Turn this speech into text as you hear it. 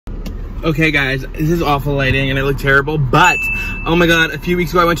Okay guys, this is awful lighting and I look terrible, but oh my god, a few weeks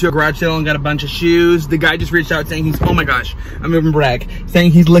ago I went to a garage sale and got a bunch of shoes. The guy just reached out saying he's, oh my gosh, I'm even brag,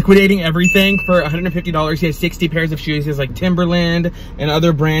 saying he's liquidating everything for $150. He has 60 pairs of shoes. He has like Timberland and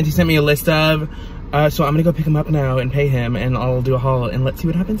other brands he sent me a list of. So I'm gonna go pick him up now and pay him and I'll do a haul and let's see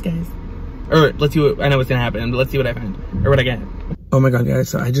what happens, guys. Or let's see what, I know what's gonna happen, but let's see what I find, or what I get. Oh my god, guys,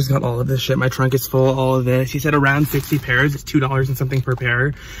 so I just got all of this shit. My trunk is full, all of this. He said around 60 pairs, it's $2 and something per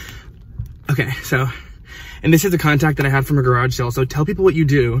pair. Okay, so, and this is a contact that I have from a garage sale, so tell people what you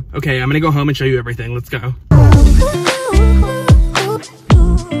do. Okay, I'm gonna go home and show you everything. Let's go.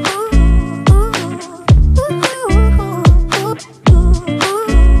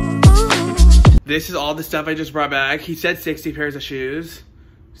 This is all the stuff I just brought back. He said 60 pairs of shoes.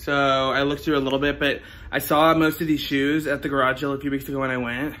 So I looked through a little bit, but I saw most of these shoes at the garage sale a few weeks ago when I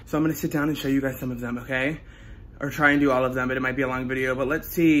went. So I'm gonna sit down and show you guys some of them, okay? Or try and do all of them, but it might be a long video. But let's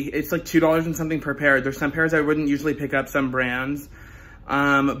see, it's like $2 and something per pair. There's some pairs I wouldn't usually pick up, some brands,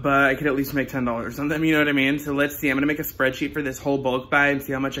 but I could at least make $10 on them, you know what I mean? So let's see, I'm gonna make a spreadsheet for this whole bulk buy and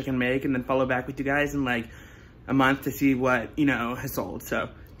see how much I can make and then follow back with you guys in like a month to see what, you know, has sold, so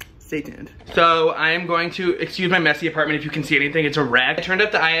stay tuned. So I am going to, excuse my messy apartment if you can see anything, it's a wreck. I turned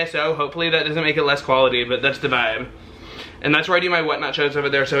up the ISO, hopefully that doesn't make it less quality, but that's the vibe. And that's where I do my whatnot shows over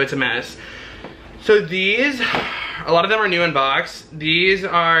there, so it's a mess. So these, a lot of them are new in box. These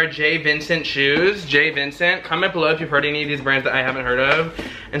are J. Vincent shoes. J. Vincent. Comment below if you've heard any of these brands that I haven't heard of.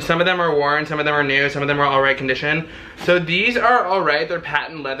 And some of them are worn, some of them are new, some of them are alright condition. So these are alright, they're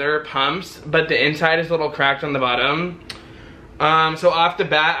patent leather pumps, but the inside is a little cracked on the bottom. So off the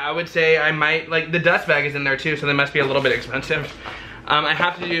bat, I would say I might, like the dust bag is in there too, so they must be a little bit expensive. I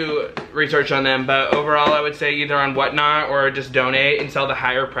have to do research on them, but overall I would say either on Whatnot or just donate and sell the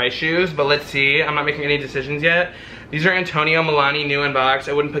higher price shoes, but let's see. I'm not making any decisions yet. These are Antonio Milani new in box.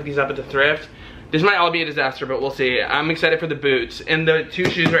 I wouldn't pick these up at the thrift. This might all be a disaster, but we'll see. I'm excited for the boots, and the two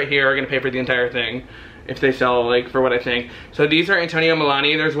shoes right here are gonna pay for the entire thing if they sell, like, for what I think. So these are Antonio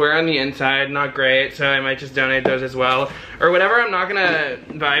Milani. There's wear on the inside, not great, so I might just donate those as well. Or whatever I'm not gonna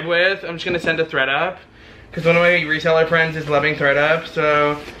vibe with, I'm just gonna send a thread up. Because one of my reseller friends is loving thredUP,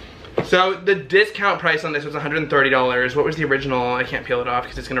 so the discount price on this was $130. What was the original? I can't peel it off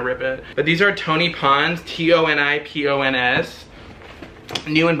because it's gonna rip it. But these are Tony Pons, T-O-N-I-P-O-N-S.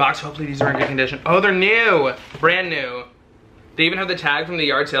 New in box, hopefully these are in good condition. Oh, they're new, brand new. They even have the tag from the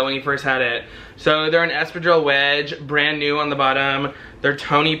yard sale when you first had it. So they're an espadrille wedge, brand new on the bottom. They're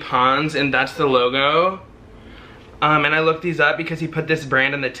Tony Pons, and that's the logo. And I looked these up because he put this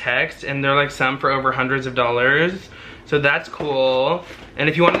brand in the text, and they're like some for over hundreds of dollars. So that's cool. And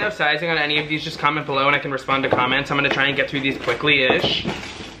if you want to know sizing on any of these, just comment below and I can respond to comments. I'm gonna try and get through these quickly-ish.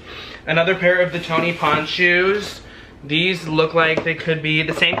 Another pair of the Tony Pons shoes. These look like they could be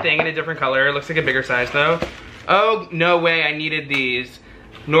the same thing in a different color. It looks like a bigger size though. Oh, no way, I needed these.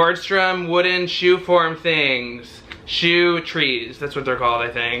 Nordstrom wooden shoe form things. Shoe trees, that's what they're called, I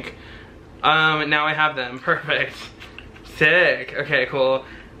think. Now I have them, perfect. Sick, okay, cool.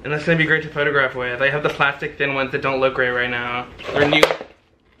 And that's gonna be great to photograph with. I have the plastic thin ones that don't look great right now.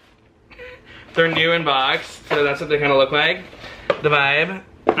 They're new in box, so that's what they kind of look like. The vibe.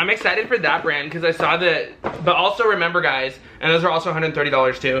 I'm excited for that brand because I saw that, but also remember guys, and those are also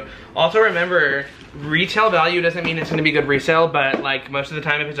 $130 too. Also remember, retail value doesn't mean it's gonna be good resale, but like most of the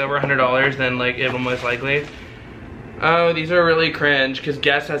time if it's over $100, then like it will most likely. Oh, these are really cringe because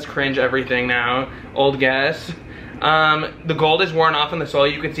Guess has cringe everything now. Old Guess. The gold is worn off on the sole.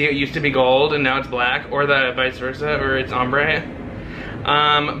 You can see it used to be gold and now it's black, or the vice versa, or it's ombre.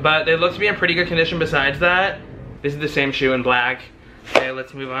 But they look to be in pretty good condition besides that. This is the same shoe in black. Okay,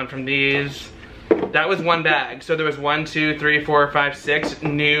 let's move on from these. That was one bag. So there was 1, 2, 3, 4, 5, 6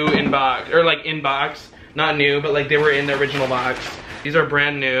 new in box, or like in box. Not new, but like they were in the original box. These are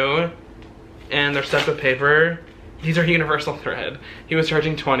brand new and they're stuffed with paper. These are universal thread. He was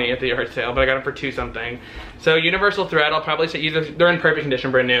charging 20 at the yard sale, but I got them for 2 something. So universal thread, I'll probably say either, they're in perfect condition,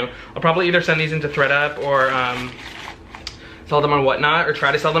 brand new. I'll probably either send these into thredUP or sell them on Whatnot, or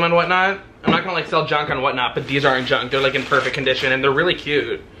try to sell them on Whatnot. I'm not gonna like sell junk on Whatnot, but these aren't junk. They're like in perfect condition and they're really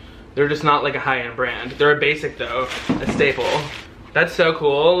cute. They're just not like a high-end brand. They're a basic though, a staple. That's so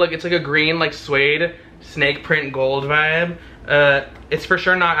cool. Like it's like a green like suede snake print gold vibe. It's for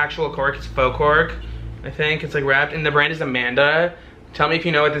sure not actual cork, it's faux cork. I think it's like wrapped, and the brand is Amanda. Tell me if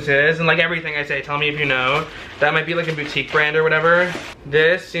you know what this is, and like everything I say, tell me if you know. That might be like a boutique brand or whatever.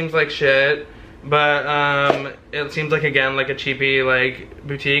 This seems like shit, but it seems like, again, like a cheapy like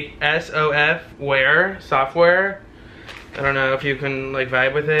boutique. SOF wear, software. I don't know if you can like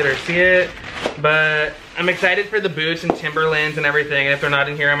vibe with it or see it, but I'm excited for the boots and Timberlands and everything. And if they're not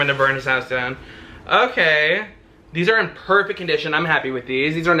in here, I'm gonna burn his house down. Okay, these are in perfect condition. I'm happy with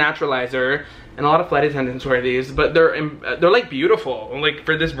these. These are naturalizer, and a lot of flight attendants wear these, but they're like beautiful. Like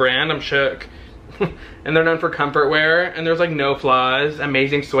for this brand, I'm shook. And they're known for comfort wear, and there's like no flaws.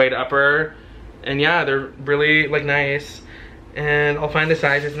 Amazing suede upper, and yeah, they're really like nice. And I'll find the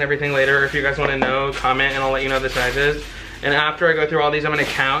sizes and everything later. If you guys want to know, comment and I'll let you know the sizes. And after I go through all these, I'm gonna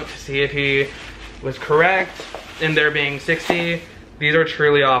count to see if he was correct in there being 60. These are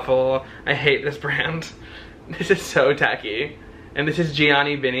truly awful. I hate this brand. This is so tacky. And this is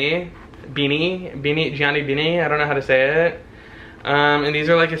Gianni Gianni Bini, I don't know how to say it. And these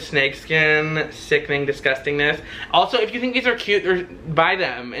are like a snakeskin, sickening disgustingness. Also, if you think these are cute, buy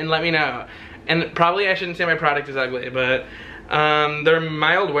them and let me know. And probably I shouldn't say my product is ugly, but they're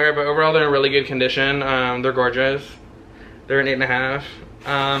mild wear, but overall they're in really good condition. They're gorgeous. They're an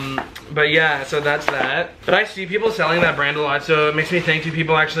 8.5. But yeah, so that's that. But I see people selling that brand a lot, so it makes me think, do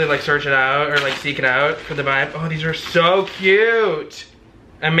people actually like search it out or like seek it out for the vibe? Oh, these are so cute.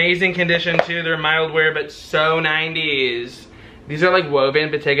 Amazing condition too. They're mild wear, but so 90s. These are like woven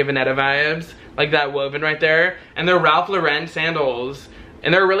Bottega Veneta vibes, like that woven right there. And they're Ralph Lauren sandals.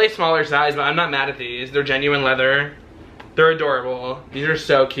 And they're a really smaller size, but I'm not mad at these. They're genuine leather. They're adorable. These are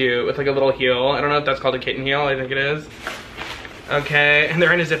so cute with like a little heel. I don't know if that's called a kitten heel, I think it is. Okay, and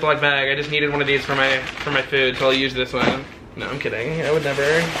they're in a Ziploc bag. I just needed one of these for my food, so I'll use this one. No, I'm kidding, I would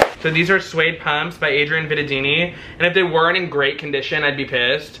never. So these are suede pumps by Adrian Vittadini. And if they weren't in great condition, I'd be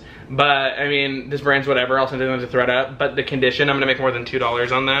pissed. But I mean, this brand's whatever, I'll send them to ThredUp. But the condition, I'm gonna make more than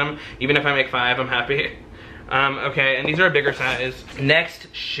 $2 on them. Even if I make 5, I'm happy. Okay, and these are a bigger size.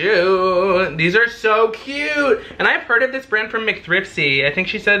 Next shoe. These are so cute. And I've heard of this brand from McThriftsy. I think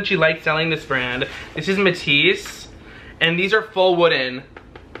she said she liked selling this brand. This is Matisse. And these are full wooden.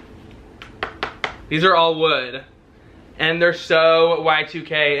 These are all wood. And they're so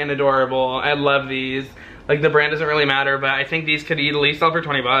Y2K and adorable. I love these. Like the brand doesn't really matter, but I think these could easily sell for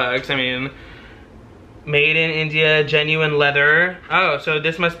 20 bucks. I mean, made in India, genuine leather. Oh, so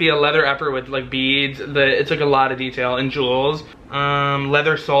this must be a leather upper with like beads. It's like a lot of detail and jewels.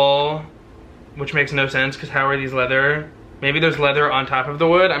 Leather sole, which makes no sense because how are these leather? Maybe there's leather on top of the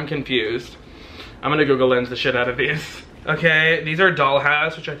wood. I'm confused. I'm gonna Google Lens the shit out of these. Okay, these are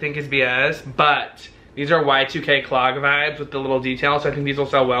Dollhouse, which I think is BS, but these are Y2K clog vibes with the little details. So I think these will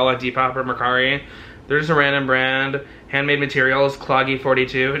sell well at Depop or Mercari. They're just a random brand. Handmade materials,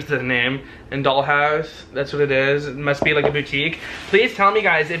 Cloggy42 is the name. And Dollhouse, that's what it is. It must be like a boutique. Please tell me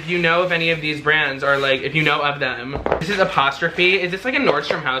guys if you know if any of these brands are like, if you know of them. This is Apostrophe. Is this like a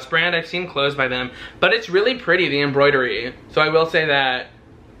Nordstrom House brand? I've seen clothes by them. But it's really pretty, the embroidery. So I will say that.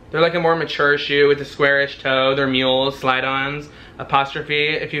 They're like a more mature shoe with a squarish toe. They're mules, slide-ons. Apostrophe,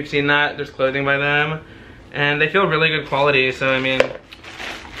 if you've seen that, there's clothing by them. And they feel really good quality, so I mean,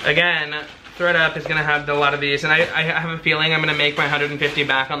 again, ThredUp is gonna have a lot of these, and I have a feeling I'm gonna make my 150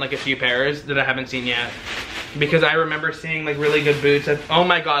 back on like a few pairs that I haven't seen yet. Because I remember seeing like really good boots. Oh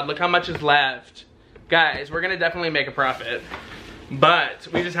my god, look how much is left. Guys, we're gonna definitely make a profit. But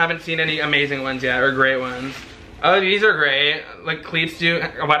we just haven't seen any amazing ones yet, or great ones. Oh, these are great. Like cleats do,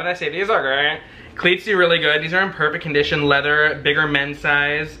 why did I say these are great? Cleats do really good. These are in perfect condition, leather, bigger men's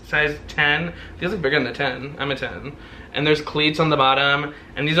size 10. These look bigger than the 10, I'm a 10. And there's cleats on the bottom.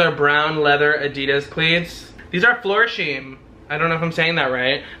 And these are brown leather Adidas cleats. These are Florsheim. I don't know if I'm saying that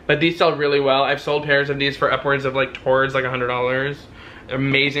right, but these sell really well. I've sold pairs of these for upwards of like towards like $100.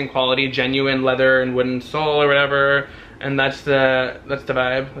 Amazing quality, genuine leather and wooden sole or whatever. And that's the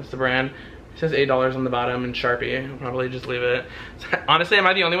vibe, that's the brand. It says $8 on the bottom in Sharpie. I'll probably just leave it. Honestly, am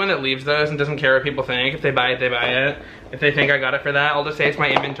I the only one that leaves those and doesn't care what people think? If they buy it, they buy it. If they think I got it for that, I'll just say it's my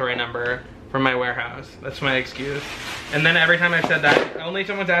inventory number from my warehouse. That's my excuse. And then every time I've said that, only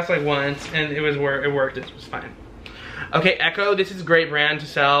someone's asked like once, and it worked, it was fine. Okay, Echo, this is a great brand to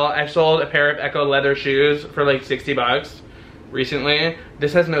sell. I've sold a pair of Echo leather shoes for like 60 bucks recently.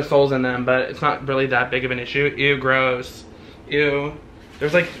 This has no soles in them, but it's not really that big of an issue. Ew, gross. Ew.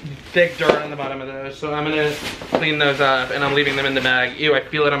 There's like thick dirt on the bottom of those, so I'm gonna clean those up and I'm leaving them in the bag. Ew, I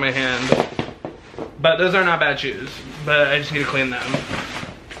feel it on my hand. But those are not bad shoes, but I just need to clean them.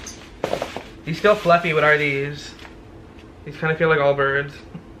 These feel fluffy, what are these? These kind of feel like Allbirds.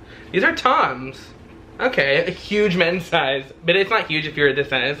 These are Toms. Okay, a huge men's size, but it's not huge if you're this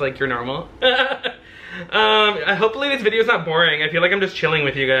size, like you're normal. Hopefully this video is not boring. I feel like I'm just chilling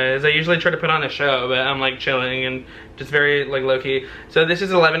with you guys. I usually try to put on a show, but I'm like chilling and just very like low-key. So this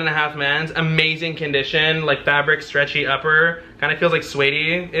is 11.5 men's, amazing condition, like fabric, stretchy upper, kind of feels like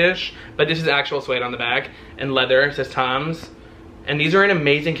suede-ish, but this is actual suede on the back, and leather, it says Tom's. And these are in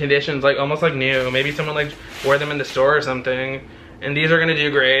amazing conditions, like almost like new. Maybe someone like wore them in the store or something. And these are gonna do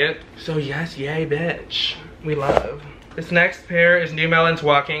great. So yes, yay bitch, we love. This next pair is New Balance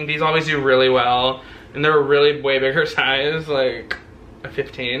Walking. These always do really well. And they're a really way bigger size, like a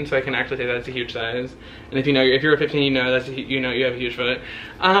 15, so I can actually say that's a huge size. And if you know, if you're a 15, you know you have a huge foot.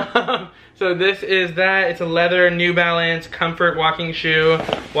 So this is that. It's a leather New Balance comfort walking shoe.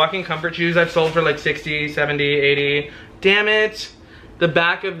 Walking comfort shoes I've sold for like 60, 70, 80. Damn it! The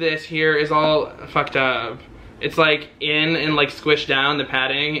back of this here is all fucked up. It's like in and like squished down the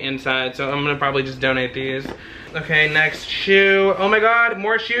padding inside, so I'm gonna probably just donate these. Okay, next shoe. Oh my god,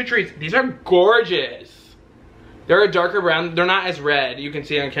 more shoe trees. These are gorgeous. They're a darker brown. They're not as red, you can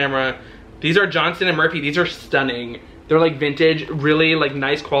see on camera. These are Johnston & Murphy. These are stunning. They're like vintage, really like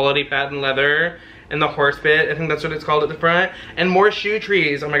nice quality patent leather. And the horse bit, I think that's what it's called at the front. And more shoe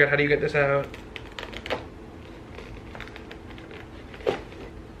trees. Oh my god, how do you get this out?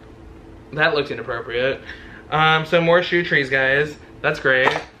 That looks inappropriate. So more shoe trees, guys. That's great.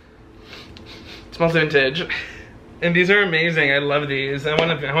 It smells vintage. And these are amazing. I love these. I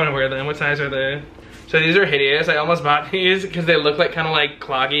wanna wear them. What size are they? So these are hideous. I almost bought these because they look like kind of like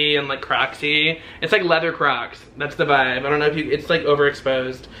cloggy and like Crocsy. It's like leather Crocs. That's the vibe. I don't know if you, it's like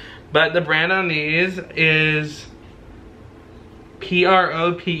overexposed. But the brand on these is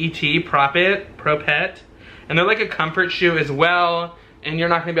P-R-O-P-E-T, Propet. And they're like a comfort shoe as well. And you're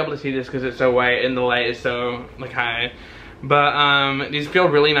not gonna be able to see this because it's so white and the light is so like high. But these feel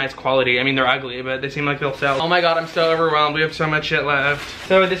really nice quality. I mean, they're ugly, but they seem like they'll sell. Oh my god, I'm so overwhelmed. We have so much shit left.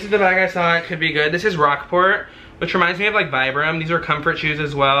 So this is the bag I saw. It could be good. This is Rockport, which reminds me of like Vibram. These are comfort shoes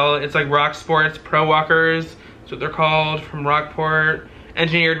as well. It's like Rock Sports Pro Walkers. That's what they're called, from Rockport.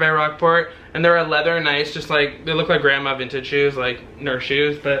 Engineered by Rockport. And they're a leather, nice, just like, they look like grandma vintage shoes, like nurse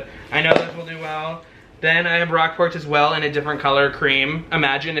shoes, but I know those will do well. Then I have Rockports as well in a different color, cream.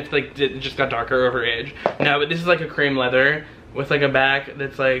 Imagine if like it just got darker over age. No, but this is like a cream leather with like a back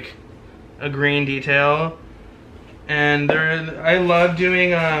that's like a green detail. And I love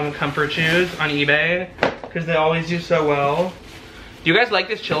doing comfort shoes on eBay because they always do so well. Do you guys like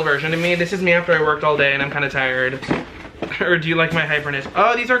this chill version of me? This is me after I worked all day and I'm kind of tired. Or do you like my hyperness?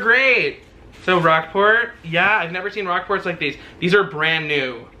 Oh, these are great. So Rockport, yeah, I've never seen Rockports like these. These are brand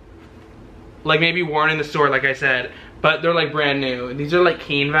new. Like maybe worn in the store, like I said, but they're like brand new. These are like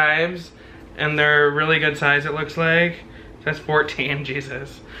Keen vibes, and they're really good size, it looks like. That's 14,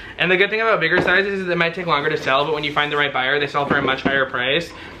 Jesus. And the good thing about bigger sizes is it might take longer to sell, but when you find the right buyer, they sell for a much higher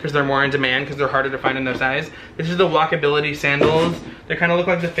price because they're more in demand because they're harder to find in their size. This is the walkability sandals. They kind of look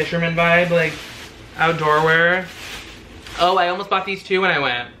like the fisherman vibe, like outdoor wear. Oh, I almost bought these too when I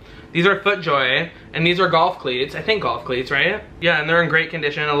went. These are FootJoy, and these are golf cleats. I think golf cleats, right? Yeah, and they're in great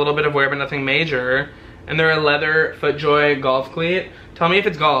condition, a little bit of wear, but nothing major. And they're a leather FootJoy golf cleat. Tell me if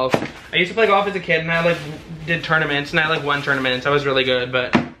it's golf. I used to play golf as a kid, and I like did tournaments, and I like won tournaments. I was really good,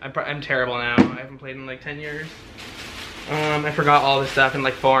 but I'm terrible now. I haven't played in like 10 years. I forgot all this stuff and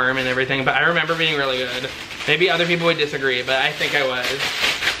like form and everything, but I remember being really good. Maybe other people would disagree, but I think I was.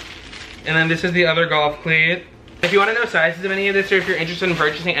 And then this is the other golf cleat. If you want to know sizes of any of this, or if you're interested in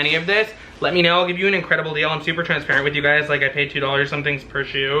purchasing any of this, let me know. I'll give you an incredible deal. I'm super transparent with you guys. Like I paid $2 something per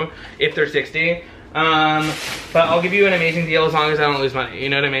shoe if they're 60. But I'll give you an amazing deal as long as I don't lose money. You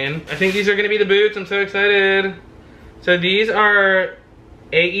know what I mean? I think these are gonna be the boots. I'm so excited. So these are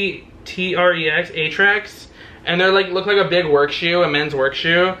AETREX, Atrex, and they're like look like a big work shoe, a men's work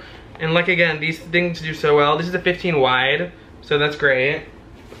shoe. And like again, these things do so well. This is a 15 wide, so that's great.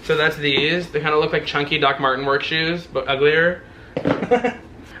 So that's these. They kind of look like chunky Doc Marten work shoes, but uglier.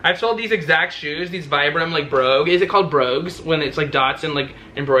 I've sold these exact shoes, these Vibram like brogue. Is it called brogues when it's like dots and like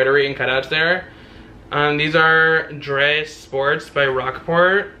embroidery and cutouts there? These are Dre Sports by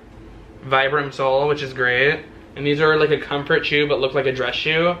Rockport. Vibram sole, which is great. And these are like a comfort shoe but look like a dress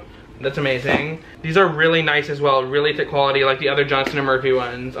shoe. That's amazing. These are really nice as well, really thick quality like the other Johnston & Murphy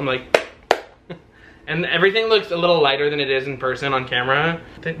ones. I'm like... And everything looks a little lighter than it is in person on camera.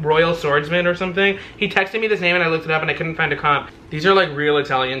 I think Royal Swordsman or something. He texted me this name and I looked it up and I couldn't find a comp. These are like real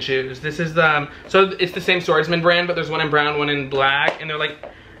Italian shoes. This is the, so it's the same Swordsman brand, but there's one in brown, one in black, and they're like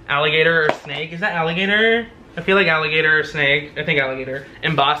alligator or snake. Is that alligator? I feel like alligator or snake. I think alligator.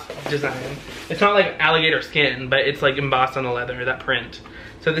 Embossed design. It's not like alligator skin, but it's like embossed on the leather, that print.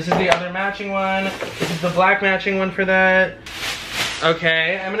 So this is the other matching one. This is the black matching one for that.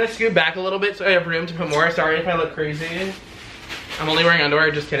 Okay, I'm gonna scoot back a little bit so I have room to put more. Sorry if I look crazy. I'm only wearing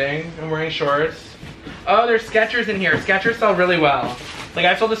underwear, just kidding. I'm wearing shorts. Oh, there's Skechers in here. Skechers sell really well. Like,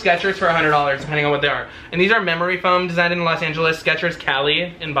 I've sold the Skechers for $100, depending on what they are. And these are memory foam designed in Los Angeles. Skechers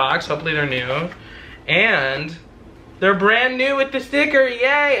Cali in box. Hopefully they're new. And they're brand new with the sticker,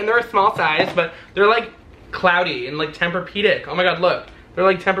 yay! And they're a small size, but they're like cloudy and like Tempur-Pedic. Oh my god, look. They're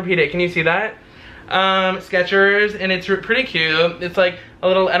like Tempur-Pedic. Can you see that? Skechers, and it's pretty cute. It's like a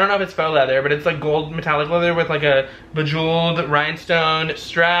little, I don't know if it's faux leather, but it's like gold metallic leather with like a bejeweled rhinestone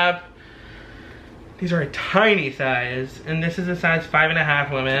strap. These are a tiny size, and this is a size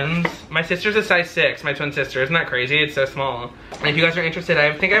 5.5 women's. My sister's a size 6, my twin sister. Isn't that crazy? It's so small. And if you guys are interested,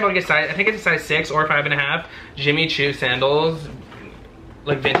 I think I have like a size, I think it's a size 6 or 5.5 Jimmy Choo sandals.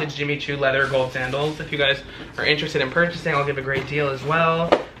 Like vintage Jimmy Choo leather gold sandals. If you guys are interested in purchasing, I'll give a great deal as well.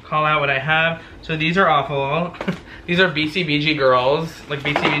 Call out what I have. So these are awful. These are BCBG girls, like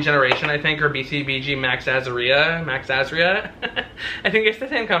BCB Generation, I think, or BCBG Max Azria. I think it's the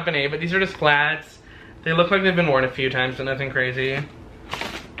same company, but these are just flats. They look like they've been worn a few times, but nothing crazy.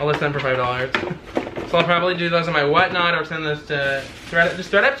 I'll list them for $5. So I'll probably do those on my whatnot or send those to ThredUp. Does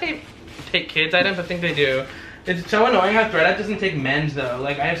ThredUp take kids items? I think they do. It's so annoying how ThredUp doesn't take men's though.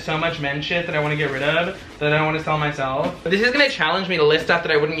 Like, I have so much men's shit that I want to get rid of that I don't want to sell myself. But this is gonna challenge me to list stuff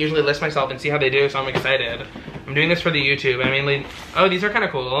that I wouldn't usually list myself and see how they do, so I'm excited. I'm doing this for the YouTube. I mainly, oh, these are kind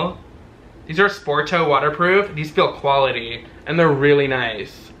of cool. These are Sporto waterproof. These feel quality and they're really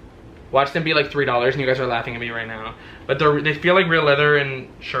nice. Watch them be like $3 and you guys are laughing at me right now. But they feel like real leather and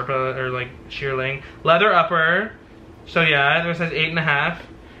Sherpa or like shearling. Leather upper. So yeah, there says 8.5.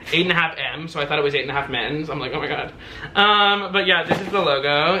 8.5M, so I thought it was 8.5 men's. I'm like, oh my god. But yeah, this is the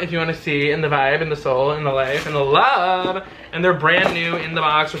logo, if you want to see, and the vibe, and the soul, and the life, and the love. And they're brand new in the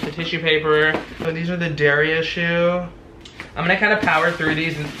box with the tissue paper. So these are the Daria shoe. I'm gonna kind of power through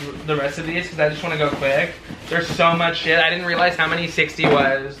these, the rest of these, because I just want to go quick. There's so much shit. I didn't realize how many 60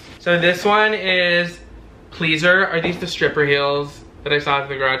 was. So this one is Pleaser. Are these the stripper heels that I saw at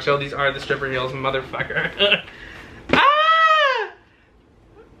the garage sale? These are the stripper heels, motherfucker.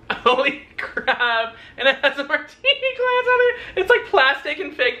 Holy crap. And it has a martini glass on it. It's like plastic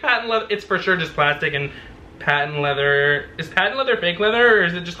and fake patent leather. It's for sure just plastic and patent leather. Is patent leather fake leather, or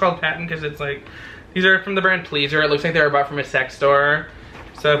is it just called patent because it's like, these are from the brand Pleaser. It looks like they were bought from a sex store.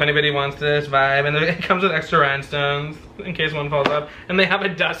 So if anybody wants this vibe, and it comes with extra rhinestones in case one falls off. And they have a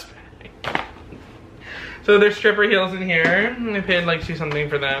dust bag. So there's stripper heels in here. I paid like $2 something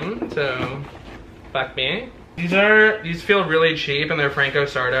for them, so fuck me. These feel really cheap and they're Franco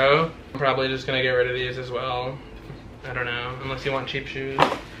Sardo. I'm probably just gonna get rid of these as well. I don't know, unless you want cheap shoes.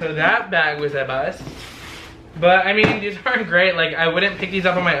 So that bag was a bust. But I mean, these aren't great. Like, I wouldn't pick these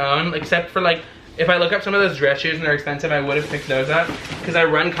up on my own, except for like, if I look up some of those dress shoes and they're expensive, I would have picked those up. Because I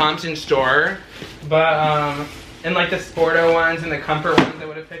run comps in store. But, and like the Sporto ones and the Comfort ones I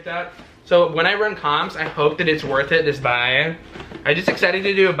would have picked up. So when I run comps, I hope that it's worth it, this buy. I'm just excited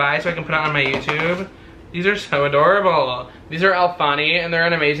to do a buy so I can put it on my YouTube. These are so adorable. These are Alfani and they're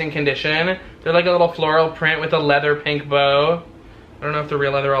in amazing condition. They're like a little floral print with a leather pink bow. I don't know if the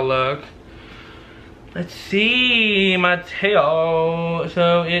real leather will look. Let's see, Mateo.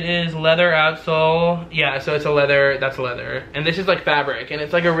 So it is leather outsole. Yeah, so it's a leather, that's leather. And this is like fabric, and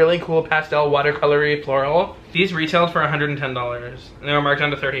it's like a really cool pastel watercolory floral. These retailed for $110, and they were marked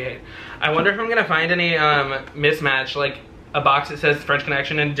down to $38. I wonder if I'm gonna find any mismatch, like a box that says French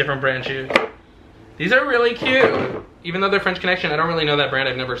Connection and different brand shoes. These are really cute. Even though they're French Connection, I don't really know that brand,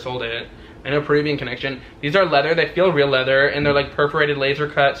 I've never sold it. I know Peruvian Connection. These are leather, they feel real leather, and they're like perforated laser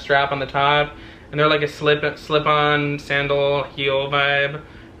cut strap on the top. And they're like a slip-on sandal heel vibe.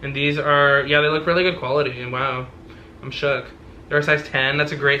 And these are, yeah, they look really good quality. Wow, I'm shook. They're a size 10.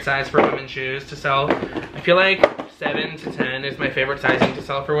 That's a great size for women's shoes to sell. I feel like 7 to 10 is my favorite sizing to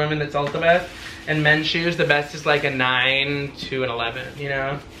sell for women that sells the best. And men's shoes, the best is like a 9 to an 11, you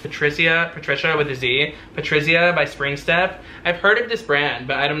know? Patricia with a Z. Patricia by Spring Step. I've heard of this brand,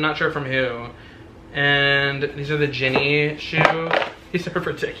 but I'm not sure from who. And these are the Ginny shoes. These are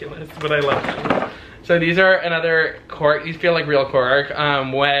ridiculous, but I love them. So these are another cork. These feel like real cork.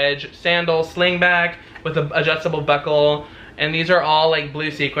 Wedge, sandal, slingback with an adjustable buckle. And these are all like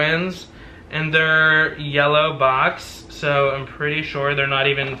blue sequins. And they're yellow box. So I'm pretty sure they're not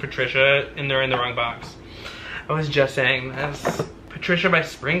even Patricia and they're in the wrong box. I was just saying this. Patricia by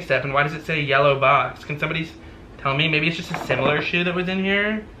Spring Step, and why does it say yellow box? Can somebody tell me? Maybe it's just a similar shoe that was in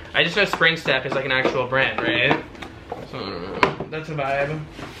here? I just know Spring Step is like an actual brand, right? So I don't know. That's a vibe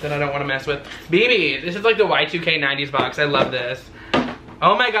that I don't want to mess with. BB, this is like the Y2K 90s box. I love this.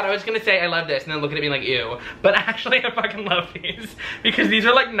 Oh my god, I was gonna say I love this and then look at me like ew. But actually I fucking love these because these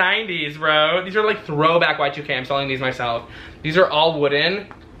are like 90s, bro. These are like throwback Y2K. I'm selling these myself. These are all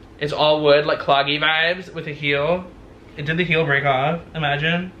wooden. It's all wood, like cloggy vibes with a heel. Did the heel break off?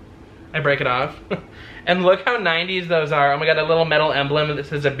 Imagine. I break it off. And look how 90s those are. Oh my god, a little metal emblem that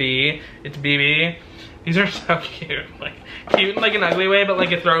says a B. It's BB. These are so cute. Like, cute in like an ugly way, but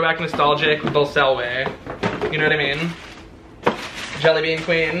like a throwback nostalgic they'll sell way. You know what I mean? Jelly Bean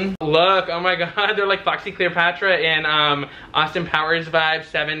Queen. Look, oh my god, they're like Foxy Cleopatra in Austin Powers vibe,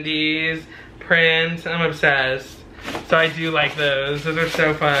 70s, print. I'm obsessed. So I do like those. Those are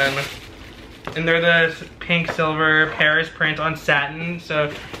so fun. And they're the pink silver Paris print on satin,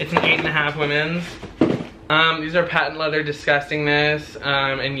 so it's an 8.5 women's. These are patent leather disgustingness,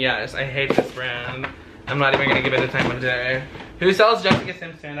 and yes, I hate this brand. I'm not even gonna give it the time of day. Who sells Jessica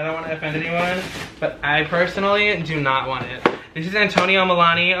Simpson? I don't want to offend anyone, but I personally do not want it. This is Antonio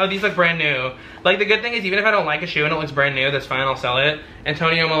Milani. Oh, these look brand new. Like, the good thing is, even if I don't like a shoe and it looks brand new, that's fine, I'll sell it.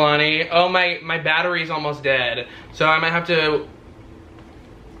 Antonio Milani. Oh, my battery's almost dead, so I might have to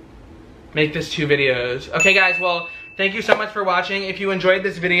make this 2 videos. Okay, guys, well, thank you so much for watching. If you enjoyed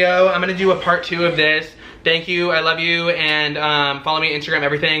this video, I'm gonna do a part 2 of this. Thank you, I love you, and follow me on Instagram,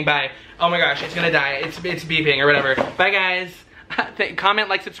 everything. Bye. Oh my gosh, it's gonna die. It's beeping or whatever. Bye, guys. Comment,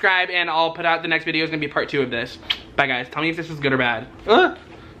 like, subscribe, and I'll put out the next video is gonna be part 2 of this. Bye, guys. Tell me if this is good or bad.